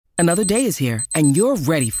Another day is here, and you're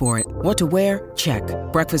ready for it. What to wear? Check.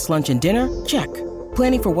 Breakfast, lunch, and dinner? Check.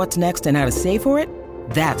 Planning for what's next and how to save for it?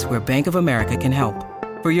 That's where Bank of America can help.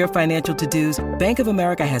 For your financial to-dos, Bank of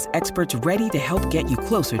America has experts ready to help get you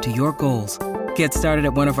closer to your goals. Get started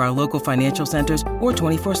at one of our local financial centers or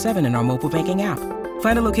 24/7 in our mobile banking app.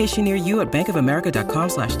 Find a location near you at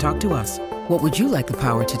bankofamerica.com/talktous. What would you like the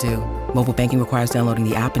power to do? Mobile banking requires downloading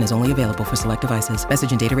the app and is only available for select devices.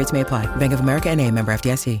 Message and data rates may apply. Bank of America N.A., member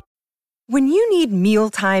FDIC. When you need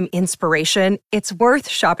mealtime inspiration, it's worth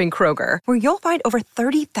shopping Kroger, where you'll find over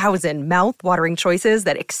 30,000 mouth-watering choices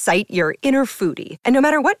that excite your inner foodie. And no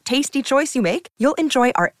matter what tasty choice you make, you'll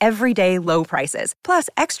enjoy our everyday low prices, plus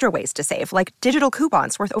extra ways to save, like digital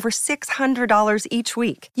coupons worth over $600 each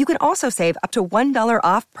week. You can also save up to $1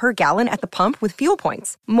 off per gallon at the pump with fuel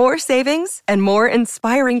points. More savings and more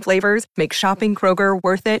inspiring flavors make shopping Kroger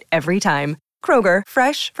worth it every time. Kroger,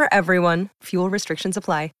 fresh for everyone. Fuel restrictions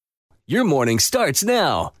apply. Your morning starts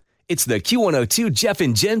now. It's the Q102 Jeff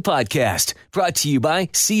and Jen podcast, brought to you by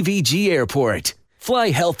CVG Airport. Fly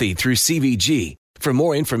healthy through CVG. For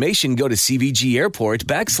more information, go to CVG Airport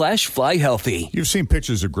 /fly healthy. You've seen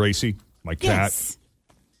pictures of Gracie, my cat. Yes.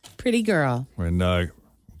 Pretty girl. When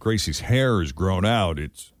Gracie's hair is grown out,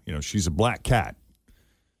 she's a black cat.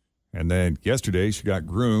 And then yesterday she got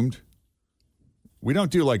groomed. We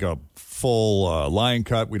don't do like a full lion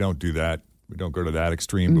cut. We don't do that. We don't go to that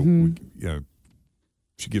extreme, but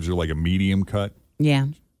she gives her like a medium cut. Yeah.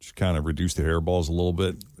 She kind of reduced the hairballs a little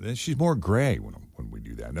bit. Then she's more gray when we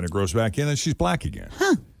do that. And then it grows back in and she's black again.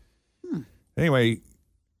 Huh. Anyway,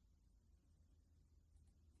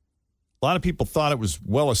 a lot of people thought it was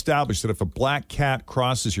well established that if a black cat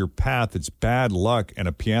crosses your path, it's bad luck and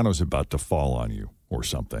a piano's about to fall on you or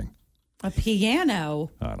something. A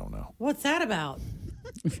piano? I don't know. What's that about?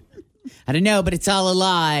 I don't know, but it's all a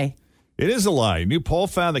lie. It is a lie. New poll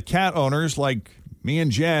found that cat owners like me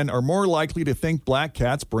and Jen are more likely to think black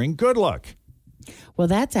cats bring good luck. Well,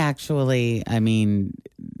 that's actually,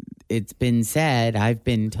 it's been said, I've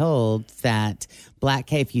been told that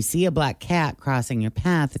if you see a black cat crossing your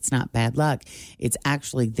path, it's not bad luck. It's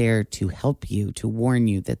actually there to help you, to warn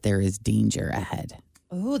you that there is danger ahead.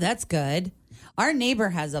 Oh, that's good. Our neighbor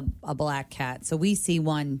has a black cat, so we see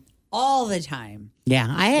one all the time. Yeah,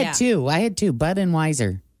 I had two, Bud and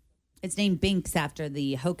Wiser. It's named Binks after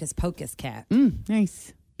the Hocus Pocus cat.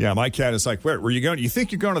 Nice. Yeah, my cat is like, where are you going? You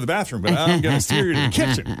think you're going to the bathroom, but I'm going to steer you to the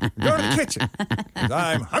kitchen. Go to the kitchen. 'Cause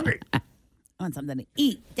I'm hungry. I want something to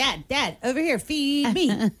eat. Dad, over here, feed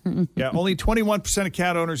me. Yeah, only 21% of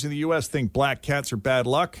cat owners in the U.S. think black cats are bad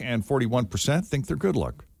luck, and 41% think they're good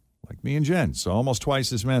luck. Like me and Jen, so almost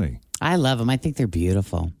twice as many. I love them. I think they're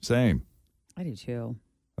beautiful. Same. I do too.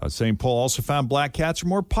 Same poll also found black cats are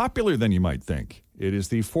more popular than you might think. It is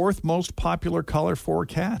the fourth most popular color for a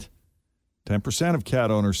cat. 10% of cat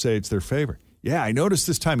owners say it's their favorite. Yeah, I noticed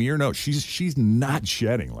this time of year, she's not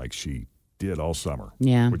shedding like she did all summer.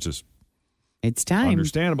 Yeah. Which is it's time.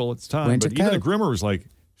 Understandable. It's time. Winter but even the coat. groomer was like, is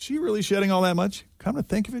she really shedding all that much? Come to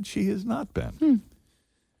think of it, she has not been.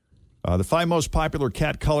 The 5 most popular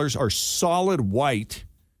cat colors are solid white,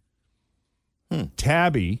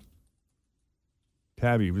 tabby.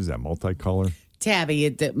 Tabby, was that multicolor?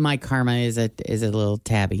 Tabby, my Karma is a little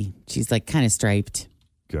tabby. She's like kind of striped.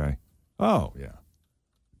 Okay. Oh, yeah.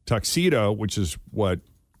 Tuxedo, which is what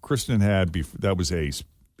Kristen had, that was Ace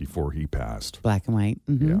before he passed. Black and white.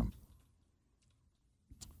 Mm-hmm. Yeah.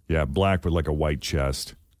 Yeah, black with like a white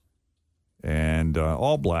chest. And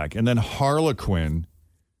all black. And then Harlequin,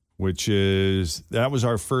 that was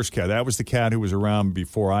our first cat. That was the cat who was around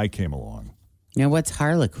before I came along. Now, what's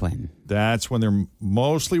Harlequin? That's when they're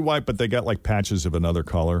mostly white, but they got like patches of another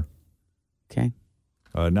color. Okay.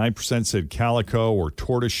 9% said calico or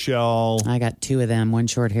tortoiseshell. I got 2 of them, one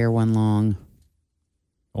short hair, one long.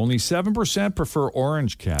 Only 7% prefer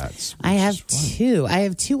orange cats. I have 2. I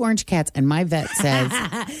have 2 orange cats, and my vet says...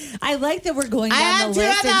 I like that we're going down I have the 2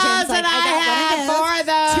 list. of those, and I have 4 of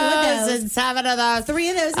those, 2 of those, and 7 of those. 3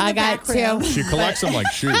 of those in I the got back room. 2. She collects them like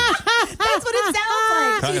shoes. That's what it sounds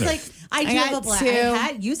like. Kinda. She's like, I got have a black 2.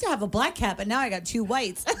 I used to have a black cat, but now I got 2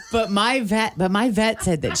 whites. But my vet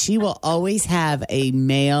said that she will always have a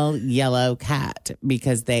male yellow cat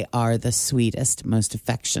because they are the sweetest, most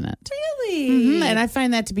affectionate. Really? Mm-hmm. And I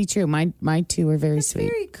find that to be true. My 2 are very sweet.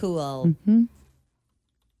 Very cool. Mm-hmm.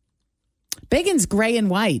 Biggins gray and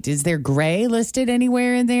white. Is there gray listed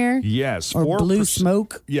anywhere in there? Yes. Or blue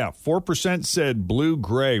smoke? Yeah, 4% said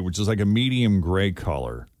blue-gray, which is like a medium gray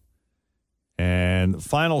color. And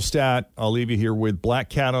final stat, I'll leave you here with black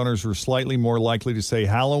cat owners are slightly more likely to say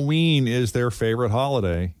Halloween is their favorite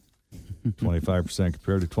holiday. 25%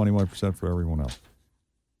 compared to 21% for everyone else.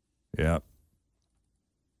 Yeah.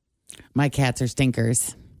 My cats are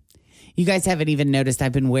stinkers. You guys haven't even noticed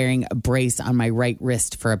I've been wearing a brace on my right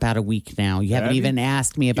wrist for about a week now. You haven't even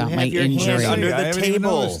asked me about my injury. Under the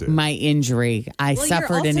table. My injury. I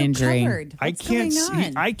suffered an injury. I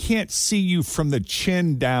can't see you from the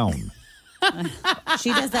chin down.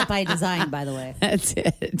 She does that by design, by the way. That's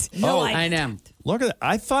it. I know. Look at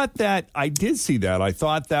that. I did see that. I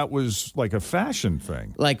thought that was like a fashion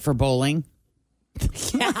thing. Like for bowling?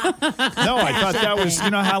 Yeah. No, I thought that was, you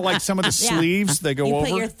know how like some of the sleeves, they go you over?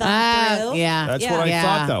 put your thumb through. Yeah. That's what I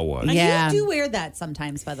thought that was. And Yeah. you do wear that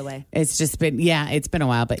sometimes, by the way. It's just been, it's been a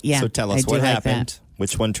while, but yeah. So tell us what happened.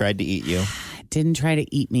 Which one tried to eat you? Didn't try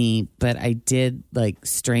to eat me, but I did like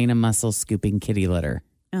strain a muscle scooping kitty litter.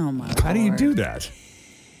 Oh, my God. How do you do that?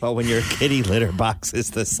 Well, when your kitty litter box is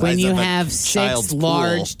the size When you of a have child's 6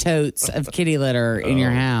 large totes of kitty litter in your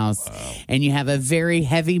house, and you have a very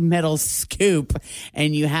heavy metal scoop,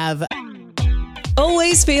 and you have...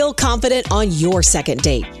 Always feel confident on your second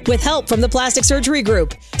date. With help from the Plastic Surgery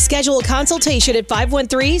Group. Schedule a consultation at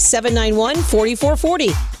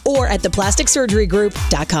 513-791-4440 or at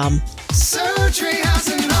theplasticsurgerygroup.com. Surgery has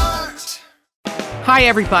an art. Hi,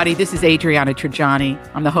 everybody. This is Adriana Trajani.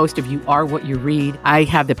 I'm the host of You Are What You Read. I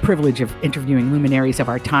have the privilege of interviewing luminaries of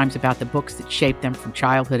our times about the books that shaped them from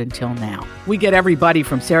childhood until now. We get everybody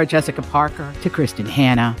from Sarah Jessica Parker to Kristen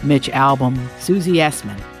Hanna, Mitch Albom, Susie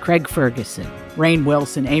Essman, Craig Ferguson, Rainn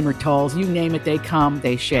Wilson, Amor Tolls, you name it, they come,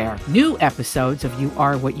 they share. New episodes of You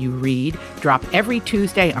Are What You Read drop every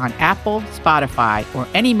Tuesday on Apple, Spotify, or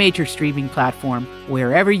any major streaming platform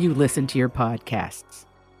wherever you listen to your podcasts.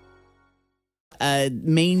 A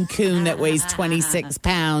Maine Coon that weighs 26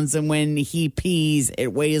 pounds, and when he pees,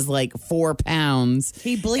 it weighs like 4 pounds.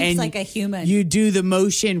 He bleeds like a human. You do the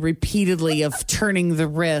motion repeatedly of turning the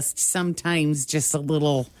wrist, sometimes just a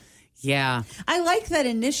little... Yeah. I like that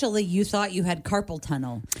initially you thought you had carpal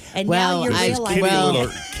tunnel. And Well, now you're I- realizing...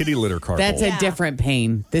 Kitty litter carpal. That's a different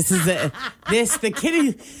pain. This is the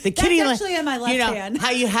kitty actually on my left hand. How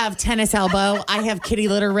you have tennis elbow, I have kitty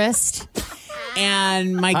litter wrist.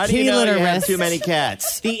 And my How do kitty you know litter you have wrist. too many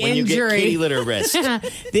cats? The when injury. you get kitty litter wrist.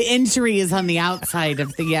 The injury is on the outside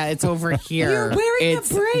of the. Yeah, it's over here. You're wearing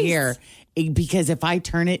it's a brace. here. Because if I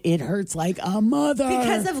turn it, it hurts like a mother.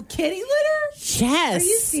 Because of kitty litter? Yes. Are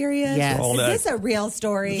you serious? Yes. Is this a real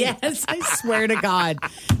story? Yes, I swear to God,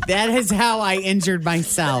 that is how I injured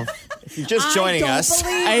myself. If you're just joining us.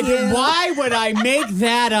 Why would I make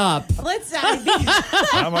that up? Let's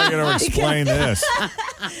How am I going to explain this?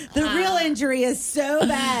 The real injury is so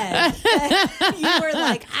bad. You were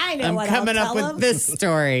like, I know I'm what coming I'll up tell with him. this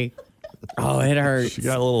story. Oh, it hurts. She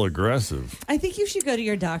got a little aggressive. I think you should go to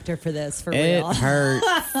your doctor for this, for It real. hurts.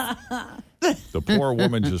 The poor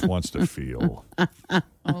woman just wants to feel.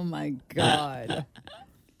 Oh, my God.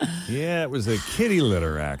 Yeah, it was a kitty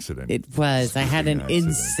litter accident. It was. I had an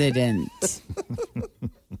incident.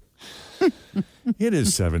 It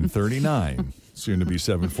is 7:39. Soon to be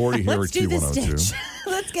 7:40 here Let's at do the Q102. stitch.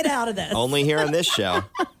 Let's get out of this. Only here on this show.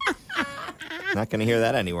 Not going to hear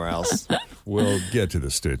that anywhere else. We'll get to the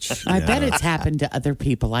stitch. I bet it's happened to other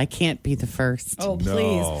people. I can't be the first. Oh,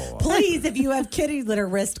 please. No. Please, if you have kitty litter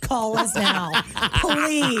wrist, call us now.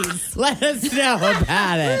 Please. Let us know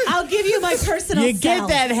about it. I'll give you my personal You get cell.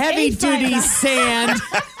 that heavy duty 859. sand.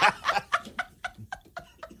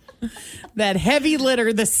 That heavy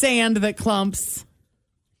litter, the sand that clumps.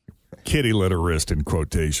 Kitty litter wrist in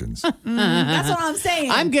quotations. That's what I'm saying.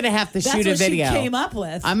 I'm going to have to That's shoot a what video. she came up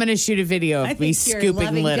with. I'm going to shoot a video I of me think you're scooping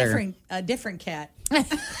loving litter. a different cat.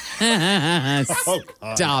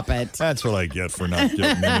 Stop it. That's what I get for not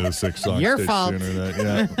getting into the 6-song Your stitch fault. sooner.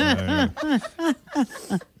 Yeah.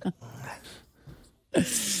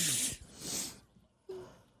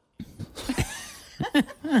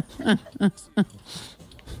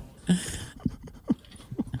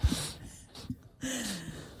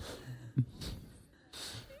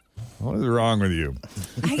 What is wrong with you?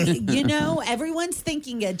 Everyone's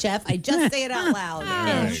thinking it, Jeff. I just say it out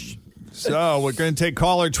loud. So we're going to take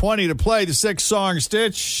caller 20 to play the 6-song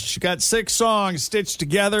stitch. You got 6 songs stitched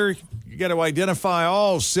together. You got to identify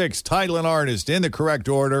all 6 title and artists in the correct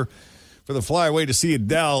order for the flyaway to see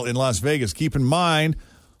Adele in Las Vegas. Keep in mind,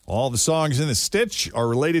 all the songs in the stitch are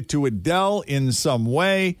related to Adele in some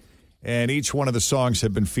way, and each one of the songs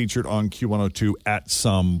have been featured on Q102 at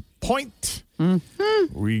some point. Mm-hmm.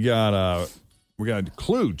 We got a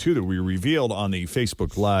clue, too, that we revealed on the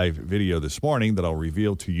Facebook Live video this morning that I'll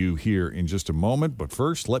reveal to you here in just a moment. But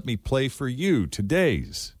first, let me play for you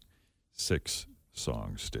today's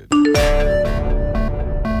 6-song stitch.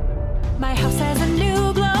 My house has a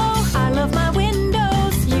new glow. I love my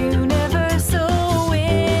windows. Universal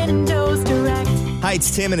Windows. Hi, it's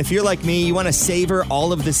Tim, and if you're like me, you want to savor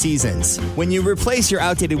all of the seasons. When you replace your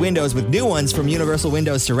outdated windows with new ones from Universal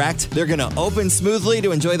Windows Direct, they're going to open smoothly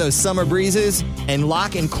to enjoy those summer breezes and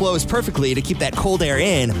lock and close perfectly to keep that cold air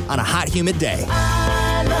in on a hot, humid day.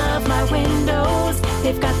 I love my windows.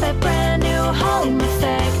 They've got that brand new home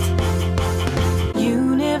effect.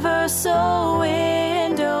 Universal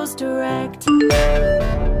Windows Direct.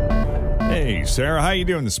 Hey, Sarah, how you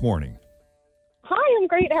doing this morning? Hi, I'm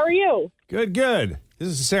great. How are you? Good, good. This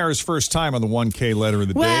is Sarah's first time on the 1K letter of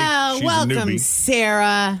the day. Well, She's a welcome, newbie.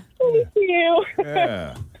 Sarah. Thank you.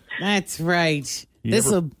 Yeah. That's right. You This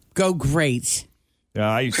never- will go great.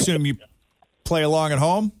 I assume you play along at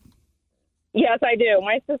home? Yes, I do.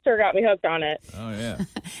 My sister got me hooked on it. Oh, yeah.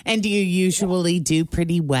 And do you usually do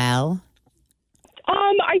pretty well?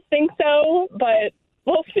 I think so, but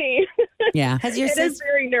we'll see. Yeah. Has your It is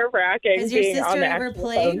very nerve-wracking. Has your being on sister the ever actual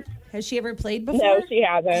played? phone. Has she ever played before? No, she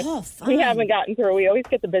hasn't. Oh, fine. We haven't gotten through. We always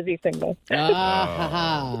get the busy signal.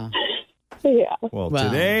 Ah, Yeah. Well, Wow.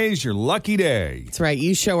 today's your lucky day. that's right.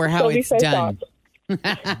 You show her how Don't be it's so done.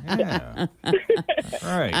 Yeah.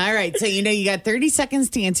 All right. All right. So, you got 30 seconds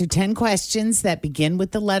to answer 10 questions that begin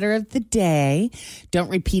with the letter of the day. Don't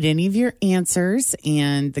repeat any of your answers.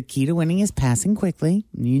 And the key to winning is passing quickly.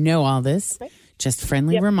 You know all this. Okay. Just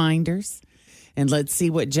friendly reminders. And let's see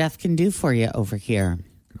what Jeff can do for you over here.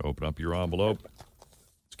 Open up your envelope.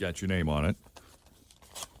 It's got your name on it.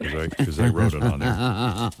 Because I wrote it on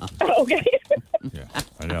there. Okay. Yeah,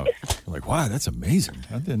 I know. I'm like, wow, that's amazing.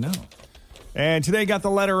 I didn't know. And today got the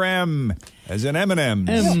letter M, as in M&M's.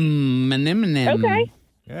 M&M. Okay.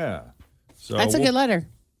 Yeah. So That's a good letter.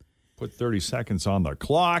 Put 30 seconds on the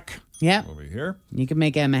clock Yep. over here. You can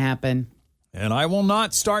make Emma happen. And I will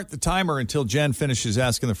not start the timer until Jen finishes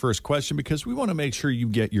asking the first question because we want to make sure you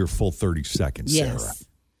get your full 30 seconds, Sarah. Yes.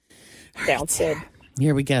 Sounds good.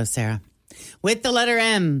 Here we go, Sarah. With the letter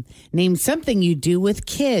M, name something you do with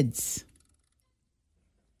kids.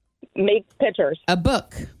 Make pictures. A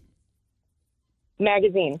book.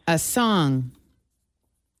 Magazine. A song.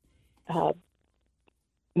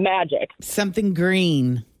 Magic. Something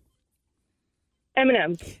green.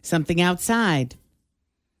 M&M. Something outside.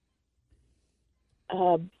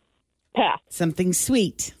 Pass. Something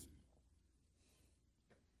sweet.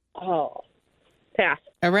 Oh. Pass.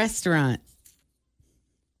 A restaurant.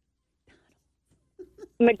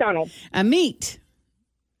 McDonald's. A meat.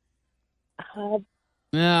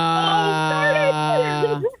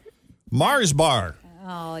 Mars bar.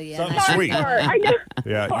 Oh, yeah. Something sweet. I know.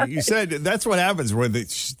 Yeah, you said that's what happens when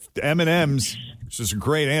the M&M's. It's just a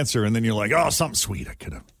great answer, and then you're like, oh, something sweet. I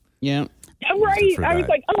could have. Yeah. Right. for I was that.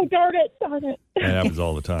 like, oh, darn it. Darn it. That happens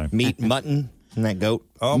all the time. Meat, mutton, and that goat.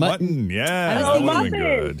 Oh, mutton. Yeah, I was that thinking- would have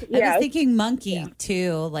been good. I Yes. was thinking monkey,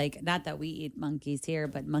 too. Like, not that we eat monkeys here,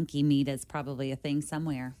 but monkey meat is probably a thing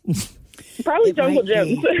somewhere. Probably It Jungle might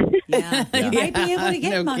Jim's. Yeah. You might be able to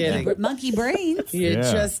get No kidding. monkey brains. You Yeah.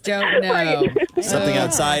 just don't know. Something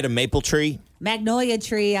outside, a maple tree. Magnolia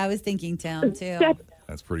tree, I was thinking, Tim, too.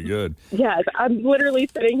 That's pretty good. Yes, I'm literally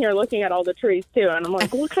sitting here looking at all the trees too, and I'm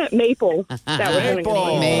like, what kind of maple? That was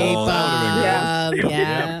Maple. Maple. that would've been good.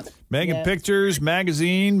 Yeah. Megan Pictures,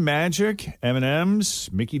 Magazine, Magic, M&M's,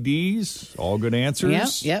 Mickey D's, all good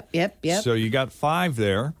answers. Yep. So you got 5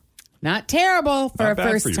 there. Not terrible for Not a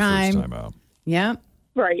bad first for your time. First time out. Yep.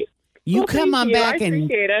 Right. You Well, come thank on you. back I and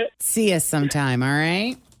appreciate it. see us sometime, all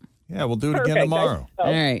right? Yeah, we'll do it Perfect. again tomorrow.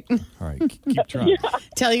 All right. All right, keep trying.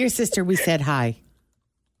 Tell your sister we said hi.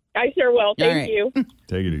 I sure will. Thank right. you. All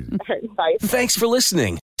Take it easy. right, bye. Thanks for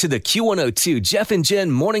listening to the Q102 Jeff and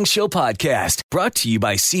Jen Morning Show podcast, brought to you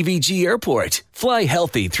by CVG Airport. Fly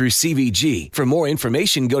healthy through CVG. For more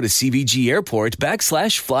information, go to CVG Airport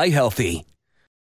 /fly healthy.